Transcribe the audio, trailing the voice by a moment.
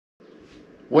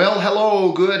Well,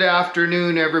 hello, good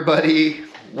afternoon, everybody.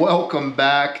 Welcome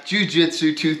back.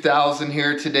 Jiu-Jitsu 2000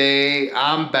 here today.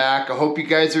 I'm back. I hope you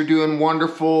guys are doing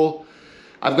wonderful.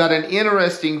 I've got an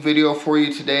interesting video for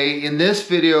you today. In this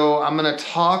video, I'm going to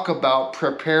talk about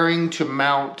preparing to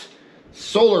mount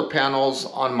solar panels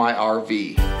on my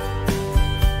RV.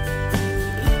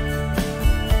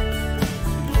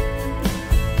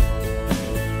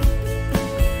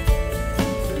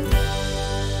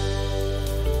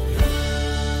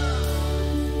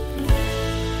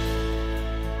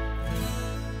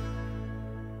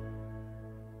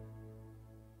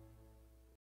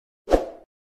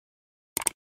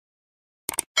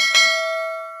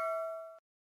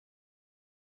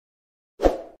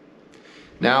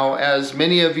 Now, as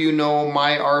many of you know,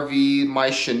 my RV, my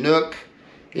Chinook,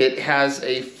 it has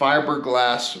a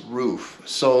fiberglass roof.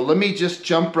 So let me just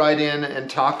jump right in and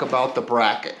talk about the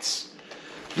brackets.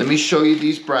 Let me show you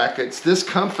these brackets. This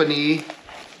company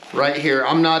right here,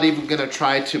 I'm not even gonna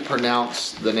try to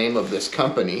pronounce the name of this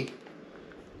company,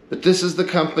 but this is the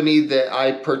company that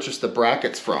I purchased the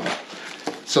brackets from.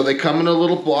 So they come in a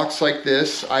little box like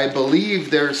this. I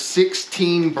believe there's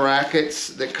 16 brackets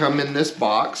that come in this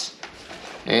box.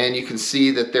 And you can see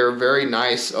that they're very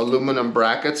nice aluminum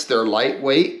brackets. They're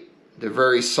lightweight, they're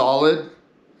very solid,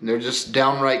 and they're just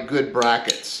downright good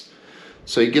brackets.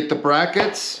 So you get the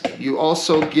brackets, you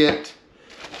also get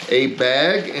a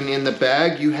bag, and in the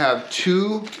bag you have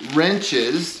 2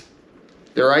 wrenches.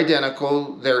 They're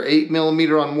identical. They're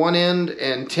 8mm on one end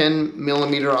and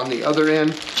 10mm on the other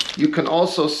end. You can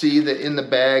also see that in the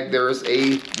bag there is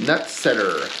a nut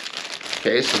setter.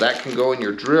 Okay, so that can go in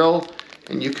your drill,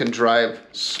 and you can drive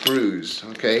screws,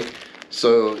 okay?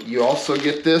 So you also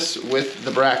get this with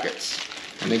the brackets.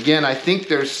 And again, I think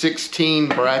there's 16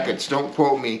 brackets, don't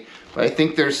quote me, but I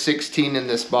think there's 16 in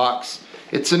this box.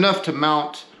 It's enough to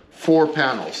mount 4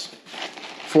 panels,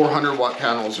 400 watt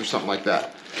panels or something like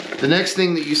that. The next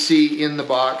thing that you see in the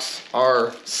box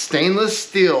are stainless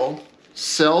steel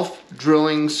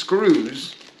self-drilling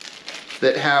screws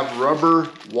that have rubber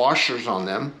washers on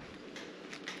them.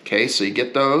 Okay, so you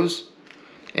get those.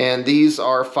 And these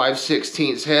are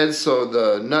 5/16 heads, so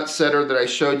the nut setter that I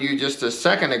showed you just a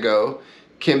second ago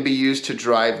can be used to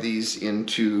drive these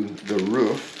into the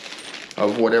roof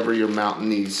of whatever you're mounting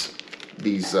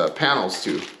these panels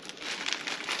to.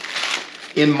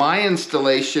 In my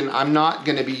installation, I'm not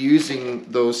going to be using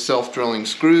those self-drilling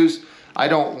screws. I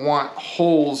don't want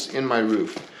holes in my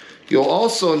roof. You'll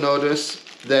also notice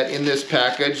that in this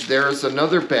package there's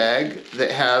another bag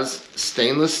that has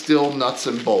stainless steel nuts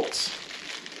and bolts.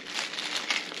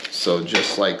 So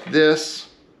just like this,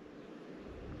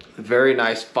 very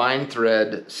nice fine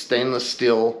thread stainless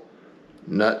steel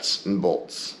nuts and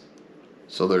bolts.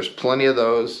 So there's plenty of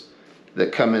those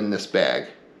that come in this bag.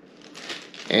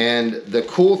 And the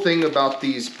cool thing about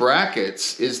these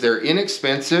brackets is they're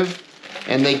inexpensive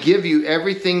and they give you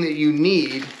everything that you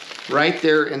need right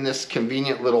there in this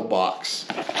convenient little box.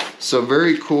 So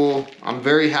very cool. I'm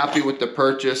very happy with the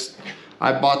purchase.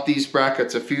 I bought these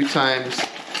brackets a few times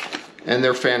and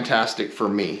they're fantastic for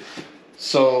me.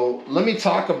 So let me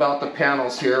talk about the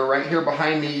panels here. Right here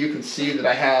behind me you can see that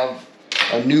I have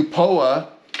a new POA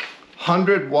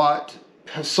 100 watt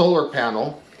solar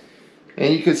panel,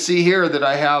 and you can see here that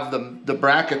I have the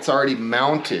brackets already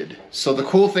mounted. So the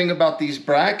cool thing about these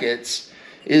brackets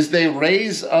is they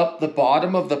raise up the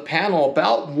bottom of the panel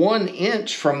about 1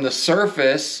 inch from the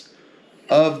surface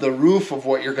of the roof of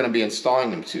what you're going to be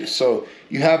installing them to. So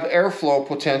you have airflow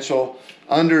potential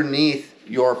underneath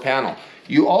your panel.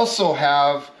 You also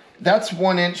have, that's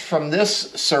 1 inch from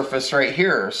this surface right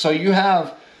here. So you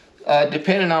have,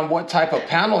 depending on what type of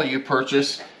panel you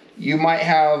purchase, you might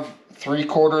have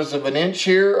 3/4 of an inch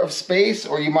here of space,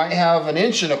 or you might have 1 1/4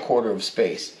 inches of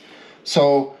space.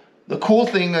 So the cool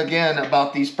thing again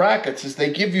about these brackets is they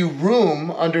give you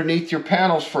room underneath your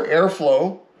panels for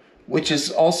airflow, which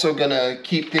is also gonna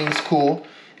keep things cool.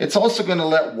 It's also gonna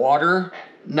let water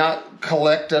not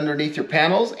collect underneath your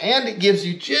panels, and it gives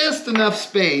you just enough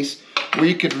space where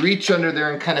you could reach under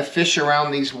there and kind of fish around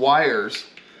these wires,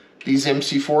 these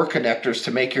MC4 connectors,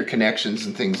 to make your connections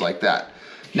and things like that.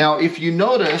 Now, if you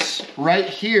notice right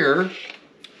here,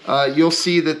 you'll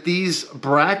see that these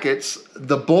brackets,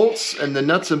 the bolts and the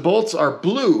nuts and bolts are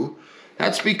blue.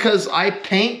 That's because I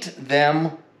paint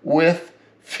them with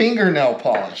fingernail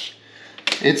polish.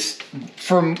 It's,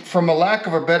 from a lack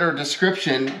of a better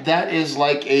description, that is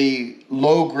like a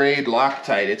low-grade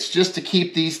Loctite. It's just to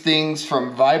keep these things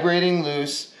from vibrating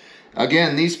loose.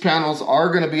 Again, these panels are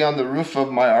going to be on the roof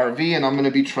of my RV, and I'm going to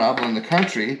be traveling the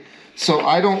country. So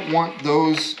I don't want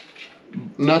those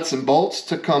nuts and bolts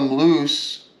to come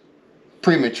loose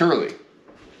prematurely.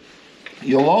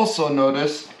 You'll also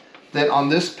notice that on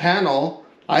this panel,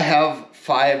 I have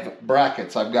 5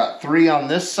 brackets. I've got 3 on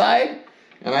this side,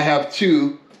 and I have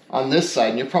 2 on this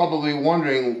side. And you're probably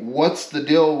wondering, what's the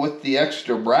deal with the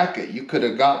extra bracket? You could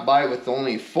have got by with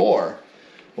only 4.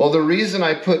 Well, the reason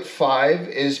I put 5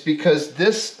 is because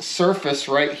this surface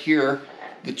right here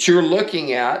that you're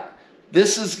looking at,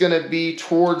 this is gonna be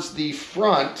towards the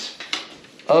front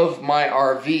of my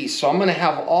RV. So I'm gonna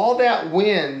have all that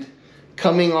wind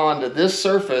coming onto this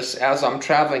surface as I'm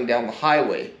traveling down the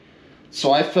highway.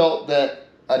 So I felt that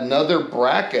another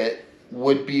bracket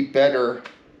would be better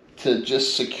to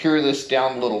just secure this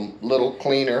down a little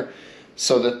cleaner,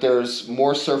 so that there's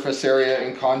more surface area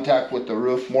in contact with the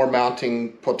roof, more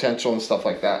mounting potential and stuff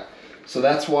like that. So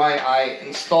that's why I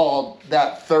installed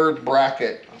that 3rd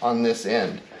bracket on this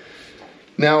end.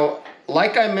 Now,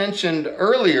 like I mentioned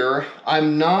earlier,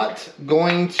 I'm not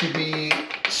going to be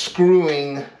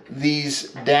screwing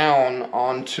these down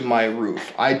onto my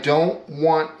roof. I don't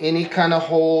want any kind of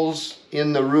holes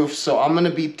in the roof, so I'm going to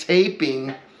be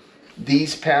taping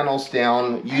these panels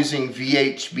down using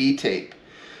VHB tape.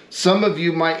 Some of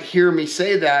you might hear me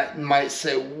say that and might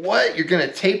say, what? You're going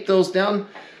to tape those down?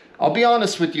 I'll be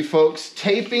honest with you folks,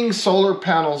 taping solar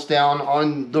panels down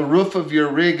on the roof of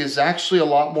your rig is actually a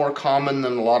lot more common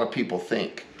than a lot of people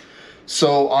think.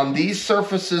 So on these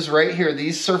surfaces right here,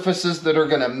 these surfaces that are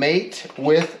going to mate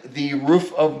with the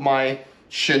roof of my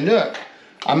Chinook,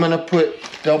 I'm going to put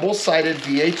double-sided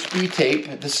VHB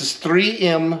tape. This is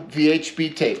 3M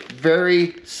VHB tape,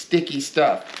 very sticky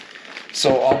stuff.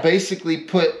 So I'll basically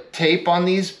put tape on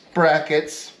these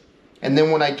brackets, and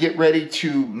then when I get ready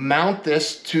to mount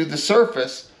this to the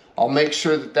surface, I'll make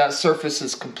sure that that surface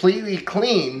is completely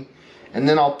clean, and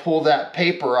then I'll pull that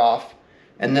paper off,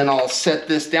 and then I'll set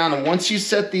this down. And once you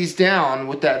set these down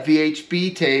with that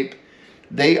VHB tape,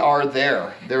 they are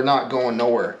there. They're not going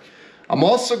nowhere. I'm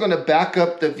also going to back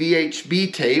up the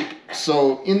VHB tape.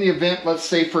 So in the event, let's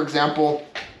say for example,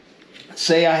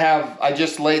 say I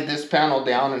just laid this panel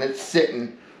down and it's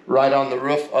sitting right on the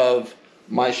roof of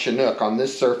my Chinook on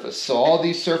this surface. So all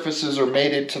these surfaces are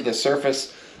mated to the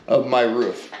surface of my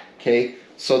roof. Okay,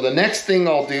 so the next thing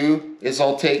I'll do is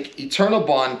I'll take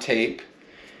EternaBond tape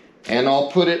and I'll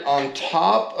put it on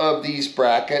top of these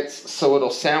brackets so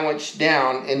it'll sandwich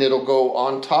down and it'll go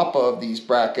on top of these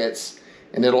brackets,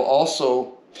 and it'll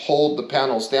also hold the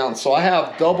panels down. So I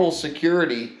have double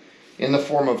security in the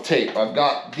form of tape. I've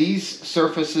got these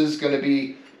surfaces going to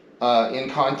be in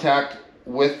contact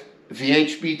with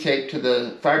VHB tape to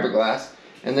the fiberglass,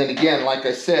 and then again, like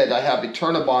I said, I have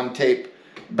EternaBond tape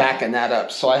backing that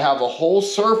up. So I have a whole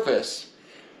surface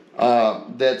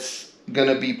that's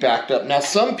going to be backed up. Now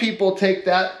some people take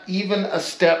that even a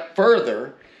step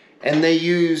further and they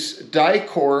use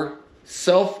Dicor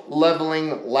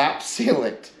self-leveling lap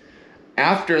sealant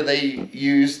after they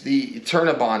use the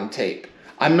EternaBond tape.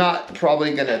 I'm not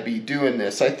probably going to be doing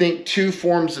this. I think 2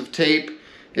 forms of tape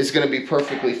is going to be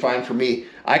perfectly fine for me.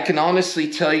 I can honestly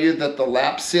tell you that the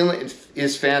lap sealant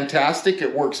is fantastic.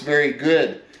 It works very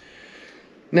good.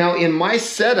 Now in my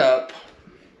setup,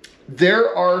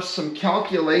 there are some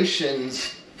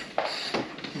calculations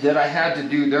that I had to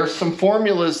do. There's some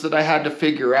formulas that I had to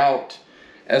figure out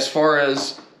as far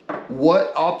as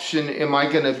what option am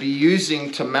I going to be using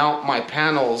to mount my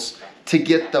panels to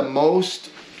get the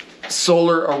most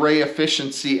solar array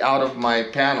efficiency out of my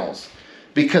panels.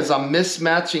 Because I'm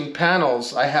mismatching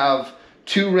panels. I have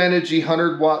 2 Renogy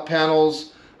 100 watt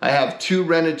panels. I have 2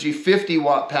 Renogy 50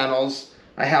 watt panels.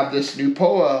 I have this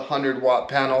Nupoa 100 watt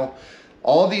panel.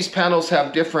 All these panels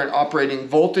have different operating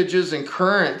voltages and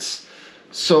currents.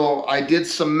 So I did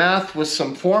some math with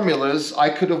some formulas. I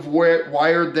could have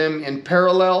wired them in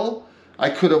parallel, I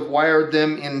could have wired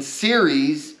them in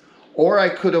series, or I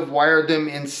could have wired them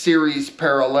in series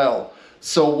parallel.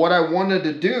 So what I wanted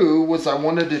to do was I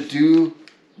wanted to do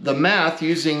the math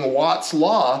using Watt's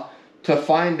law to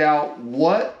find out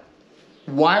what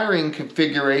wiring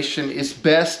configuration is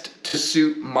best to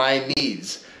suit my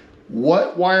needs.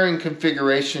 What wiring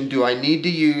configuration do I need to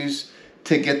use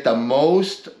to get the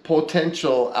most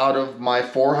potential out of my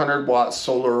 400 watt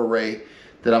solar array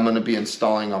that I'm going to be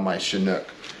installing on my Chinook?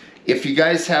 If you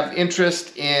guys have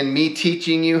interest in me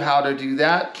teaching you how to do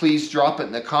that, please drop it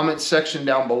in the comments section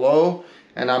down below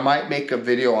and I might make a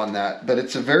video on that. But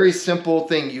it's a very simple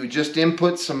thing. You just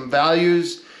input some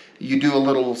values, you do a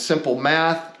little simple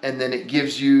math, and then it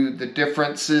gives you the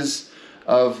differences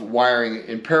of wiring it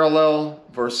in parallel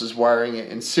versus wiring it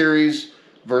in series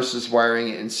versus wiring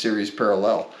it in series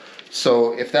parallel.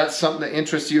 So if that's something that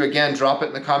interests you, again, drop it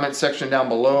in the comment section down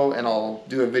below and I'll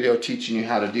do a video teaching you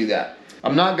how to do that.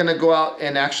 I'm not gonna go out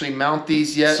and actually mount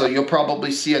these yet, so you'll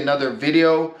probably see another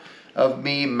video of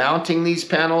me mounting these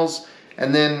panels,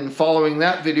 and then following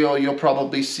that video you'll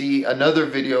probably see another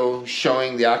video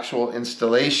showing the actual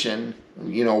installation,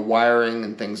 you know, wiring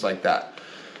and things like that.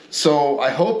 So I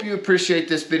hope you appreciate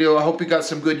this video. I hope you got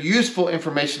some good useful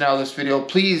information out of this video.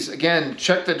 Please, again,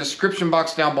 check the description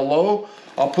box down below.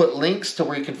 I'll put links to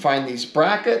where you can find these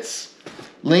brackets,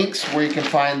 links where you can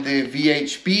find the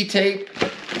VHB tape,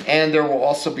 and there will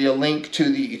also be a link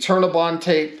to the EternaBond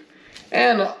tape.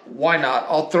 And why not,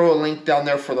 I'll throw a link down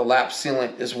there for the lap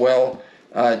sealant as well,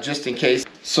 just in case.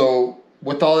 So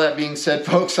with all that being said,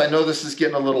 folks, I know this is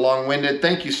getting a little long-winded.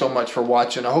 Thank you so much for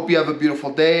watching. I hope you have a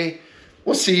beautiful day.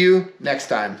 We'll see you next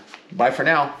time. Bye for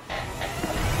now.